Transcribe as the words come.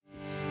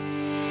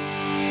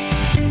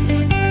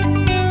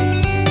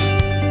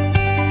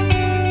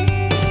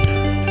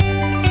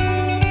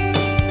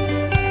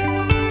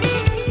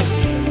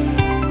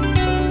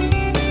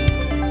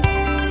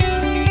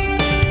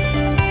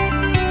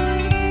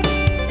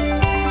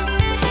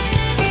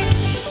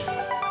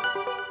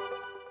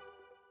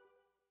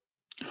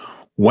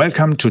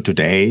Welcome to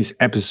today's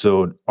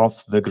episode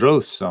of The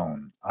Growth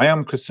Zone. I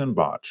am Christian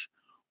Bartsch.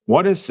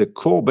 What is the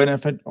core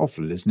benefit of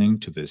listening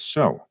to this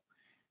show?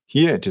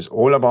 Here it is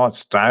all about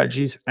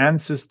strategies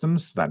and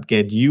systems that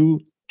get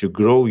you to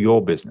grow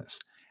your business.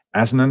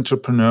 As an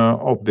entrepreneur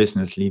or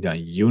business leader,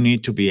 you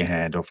need to be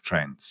ahead of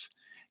trends.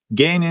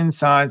 Gain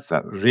insights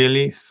that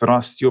really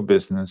thrust your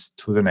business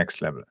to the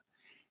next level.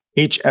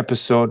 Each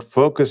episode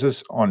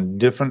focuses on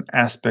different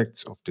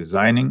aspects of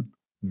designing,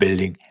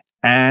 building,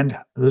 and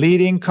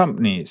leading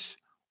companies.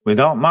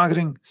 Without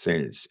marketing,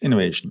 sales,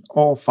 innovation,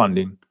 or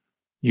funding,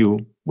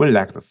 you will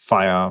lack the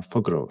fire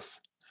for growth.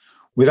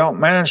 Without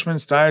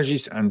management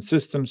strategies and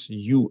systems,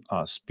 you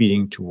are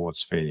speeding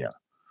towards failure.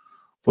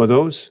 For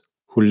those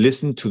who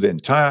listen to the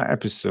entire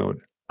episode,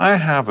 I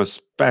have a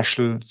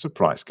special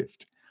surprise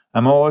gift.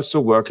 I'm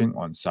also working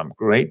on some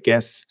great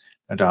guests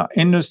that are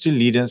industry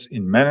leaders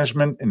in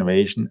management,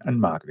 innovation, and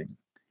marketing.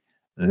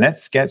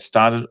 Let's get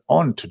started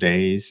on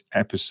today's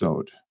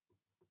episode.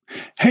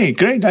 Hey,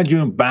 great that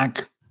you're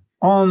back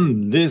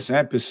on this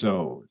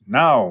episode.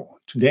 Now,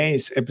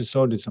 today's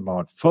episode is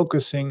about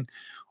focusing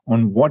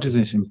on what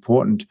is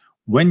important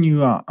when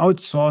you are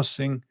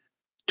outsourcing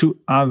to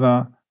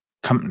other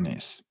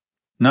companies.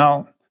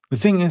 Now, the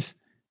thing is,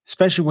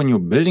 especially when you're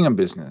building a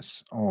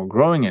business or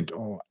growing it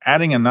or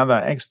adding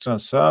another extra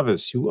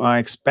service, you are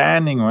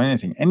expanding or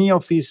anything, any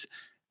of these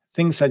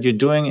things that you're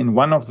doing in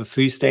one of the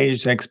three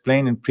stages I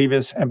explained in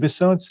previous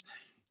episodes,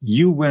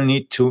 you will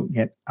need to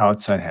get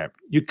outside help.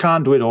 You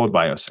can't do it all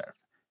by yourself.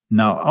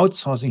 Now,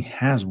 outsourcing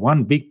has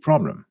one big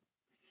problem.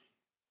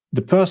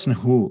 The person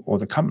who, or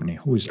the company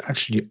who is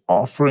actually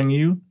offering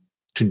you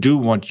to do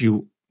what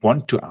you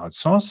want to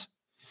outsource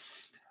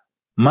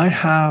might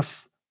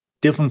have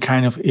different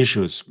kind of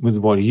issues with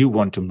what you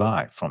want to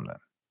buy from them.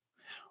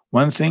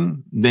 One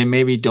thing, they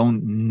maybe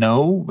don't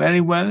know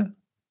very well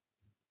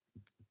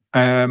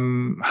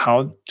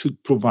how to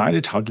provide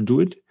it, how to do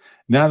it.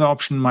 The other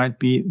option might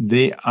be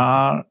they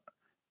are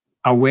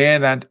aware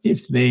that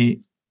if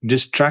they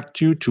distract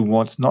you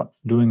towards not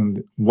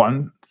doing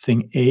one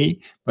thing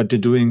A, but to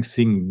doing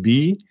thing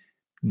B,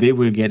 they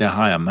will get a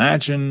higher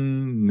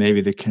margin. Maybe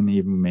they can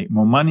even make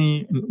more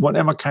money in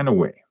whatever kind of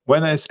way,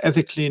 whether it's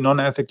ethically,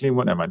 non-ethically,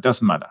 whatever, it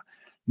doesn't matter.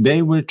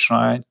 They will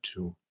try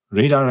to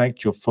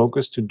redirect your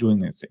focus to doing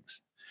these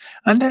things.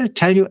 And they'll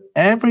tell you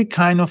every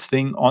kind of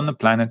thing on the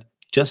planet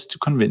just to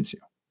convince you.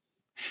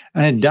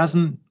 And it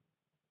doesn't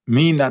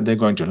mean that they're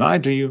going to lie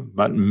to you,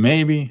 but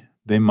maybe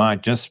they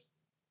might just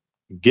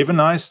give a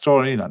nice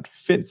story that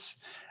fits.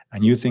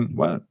 And you think,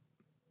 well,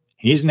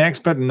 he's an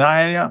expert in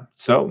that area,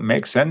 so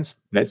makes sense.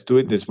 Let's do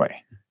it this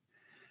way.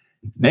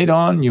 Later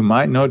on, you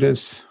might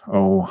notice,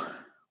 oh,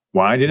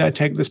 why did I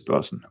take this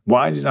person?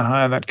 Why did I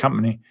hire that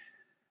company?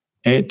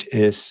 It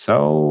is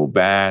so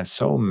bad,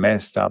 so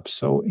messed up,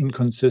 so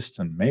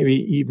inconsistent. Maybe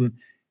even,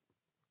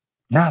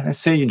 let's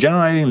say you're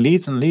generating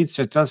leads and leads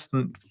that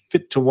doesn't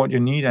fit to what you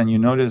need, and you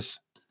notice,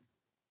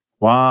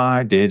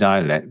 why did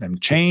I let them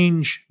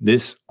change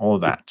this or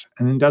that?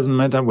 And it doesn't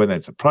matter whether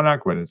it's a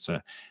product, whether it's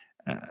a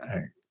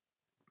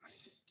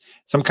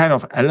some kind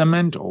of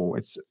element, or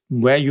it's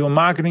where you're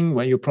marketing,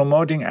 where you're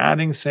promoting,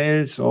 adding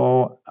sales,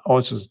 or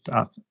also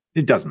stuff.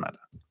 It doesn't matter.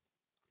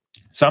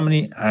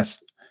 Somebody has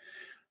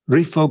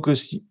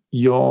refocused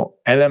your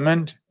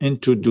element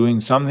into doing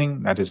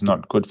something that is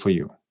not good for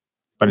you,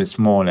 but it's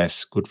more or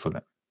less good for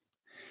them.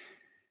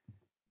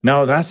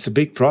 Now, that's a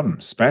big problem,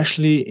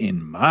 especially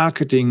in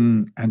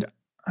marketing and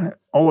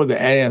all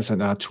the areas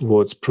that are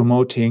towards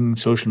promoting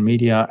social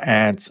media,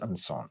 ads, and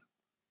so on.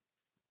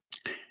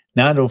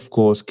 That, of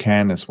course,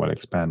 can as well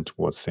expand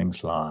towards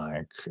things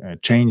like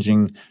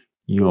changing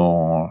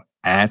your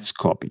ads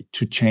copy,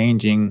 to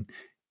changing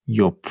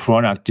your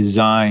product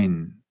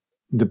design,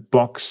 the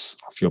box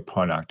of your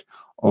product,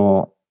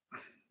 or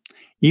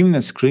even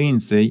the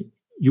screens, the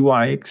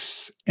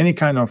UIX, any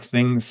kind of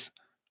things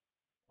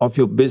of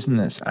your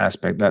business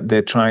aspect that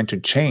they're trying to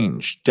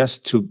change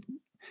just to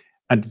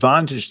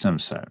advantage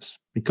themselves,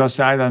 because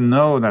they either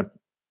know that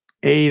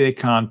A, they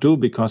can't do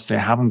because they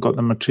haven't got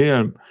the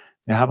material,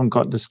 they haven't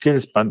got the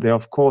skills, but they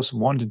of course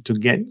wanted to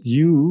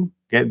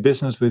get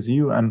business with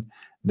you, and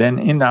then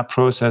in that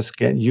process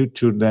get you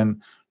to then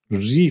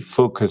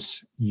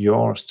refocus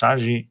your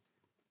strategy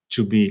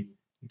to be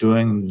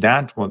doing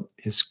that what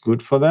is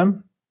good for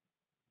them,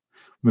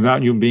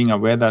 without you being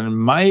aware that it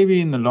maybe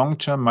in the long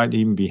term might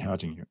even be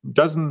hurting you. It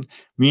doesn't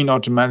mean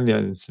automatically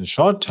that it's in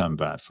short term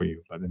bad for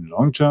you, but in the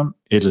long term,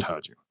 it'll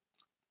hurt you.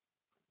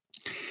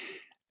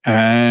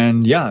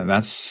 And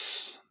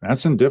that's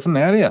in different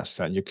areas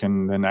that you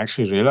can then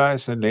actually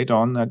realize that later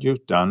on that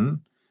you've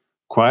done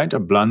quite a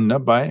blunder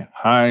by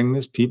hiring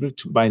these people,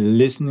 by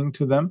listening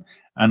to them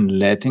and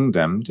letting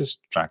them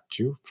distract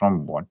you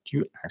from what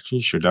you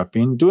actually should have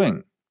been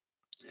doing.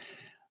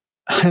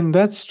 And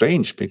that's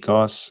strange,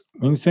 because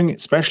when you think,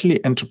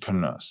 especially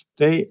entrepreneurs,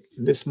 they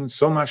listen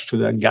so much to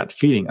their gut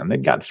feeling, and their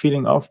gut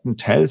feeling often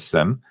tells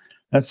them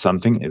that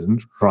something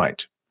isn't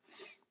right.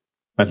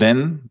 But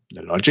then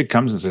the logic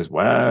comes and says,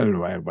 well,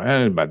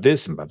 but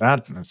this and but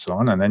that and so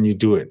on, and then you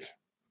do it.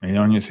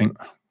 And you think,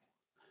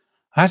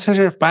 I had such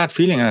a bad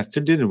feeling and I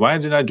still did it. Why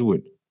did I do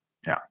it?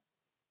 Yeah,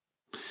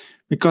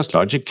 because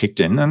logic kicked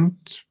in and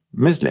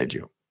misled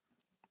you.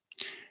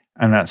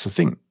 And that's the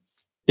thing.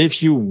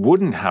 If you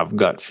wouldn't have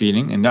gut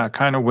feeling in that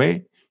kind of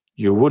way,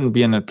 you wouldn't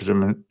be an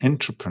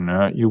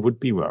entrepreneur, you would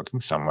be working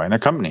somewhere in a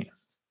company.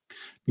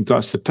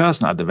 Because the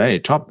person at the very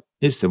top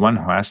is the one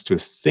who has to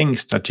think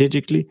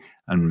strategically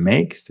and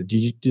make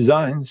strategic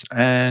designs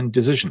and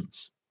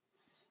decisions,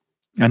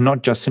 and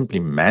not just simply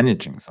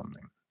managing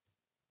something.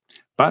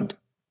 But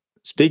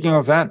speaking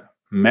of that,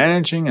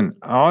 managing an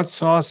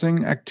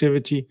outsourcing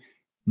activity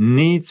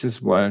needs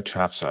as well to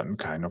have certain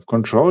kind of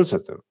controls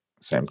at the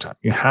same time.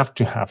 You have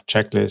to have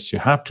checklists, you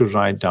have to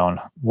write down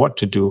what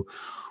to do,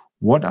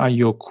 what are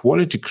your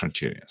quality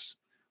criteria,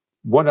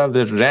 what are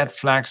the red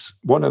flags,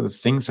 what are the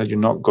things that you're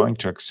not going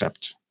to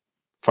accept.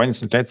 For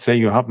instance, let's say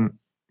you have a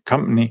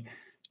company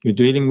you're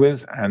dealing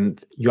with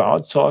and you're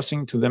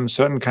outsourcing to them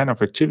certain kind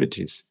of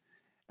activities,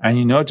 and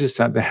you notice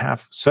that they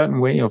have certain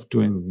way of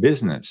doing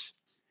business,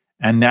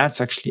 and that's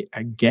actually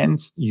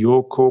against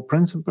your core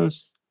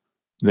principles,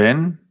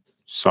 then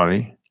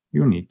sorry,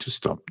 you need to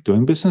stop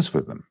doing business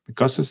with them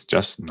because it's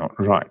just not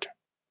right.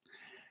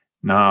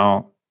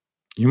 Now,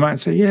 you might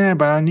say, yeah,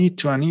 but I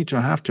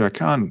have to, I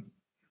can't.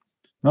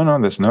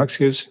 No, there's no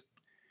excuse.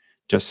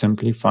 Just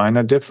simply find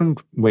a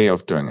different way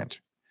of doing it.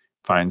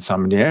 Find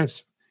somebody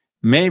else.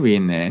 Maybe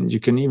in the end, you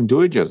can even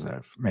do it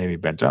yourself, maybe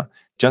better,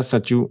 just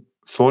that you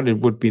thought it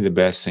would be the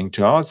best thing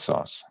to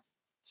outsource.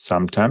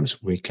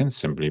 Sometimes we can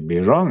simply be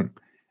wrong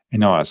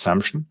in our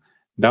assumption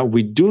that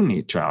we do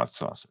need to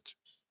outsource it.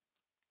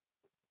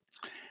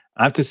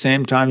 At the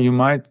same time, you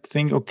might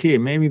think, okay,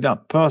 maybe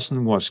that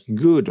person was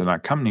good or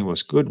that company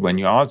was good when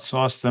you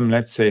outsourced them,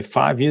 let's say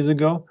 5 years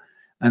ago,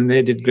 and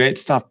they did great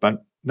stuff,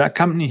 but that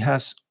company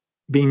has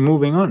been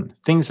moving on.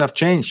 Things have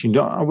changed. You're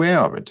not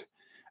aware of it.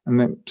 And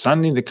then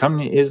suddenly the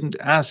company isn't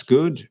as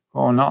good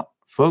or not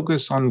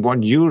focused on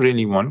what you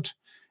really want.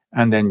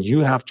 And then you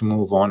have to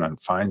move on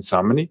and find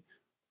somebody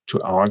to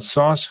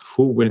outsource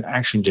who will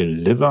actually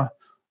deliver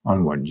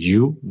on what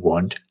you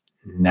want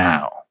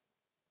now.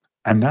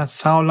 And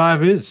that's how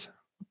life is.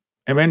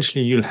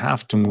 Eventually, you'll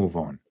have to move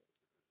on.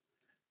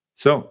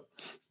 So,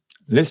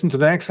 listen to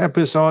the next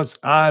episodes.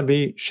 I'll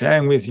be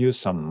sharing with you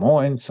some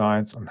more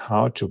insights on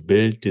how to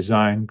build,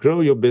 design,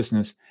 grow your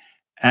business,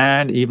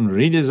 and even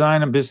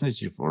redesign a business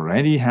you've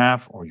already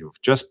have or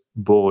you've just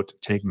bought,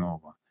 taken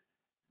over.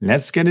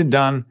 Let's get it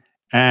done.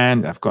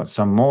 And I've got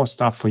some more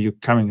stuff for you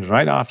coming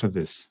right after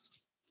this.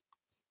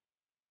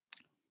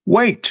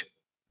 Wait,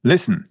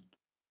 listen.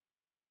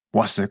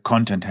 Was the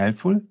content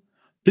helpful?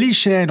 Please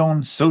share it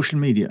on social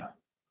media.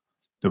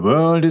 The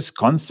world is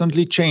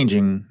constantly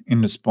changing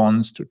in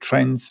response to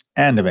trends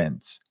and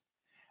events.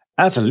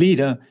 As a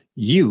leader,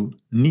 you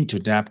need to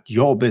adapt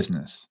your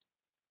business.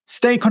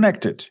 Stay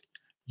connected.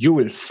 You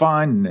will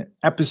find in the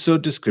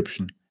episode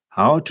description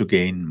how to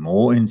gain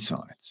more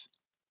insights.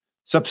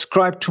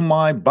 Subscribe to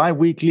my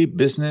bi-weekly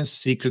business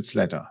secrets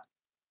letter.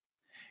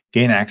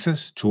 Gain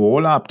access to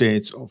all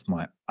updates of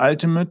my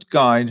ultimate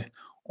guide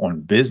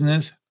on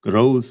business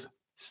growth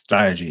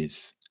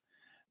strategies.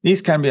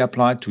 These can be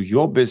applied to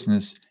your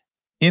business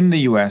in the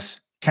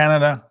US,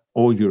 Canada,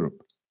 or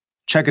Europe.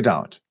 Check it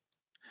out.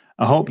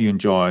 I hope you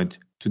enjoyed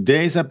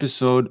today's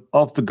episode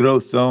of The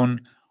Growth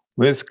Zone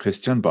with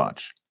Christian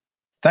Bartsch.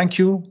 Thank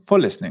you for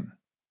listening.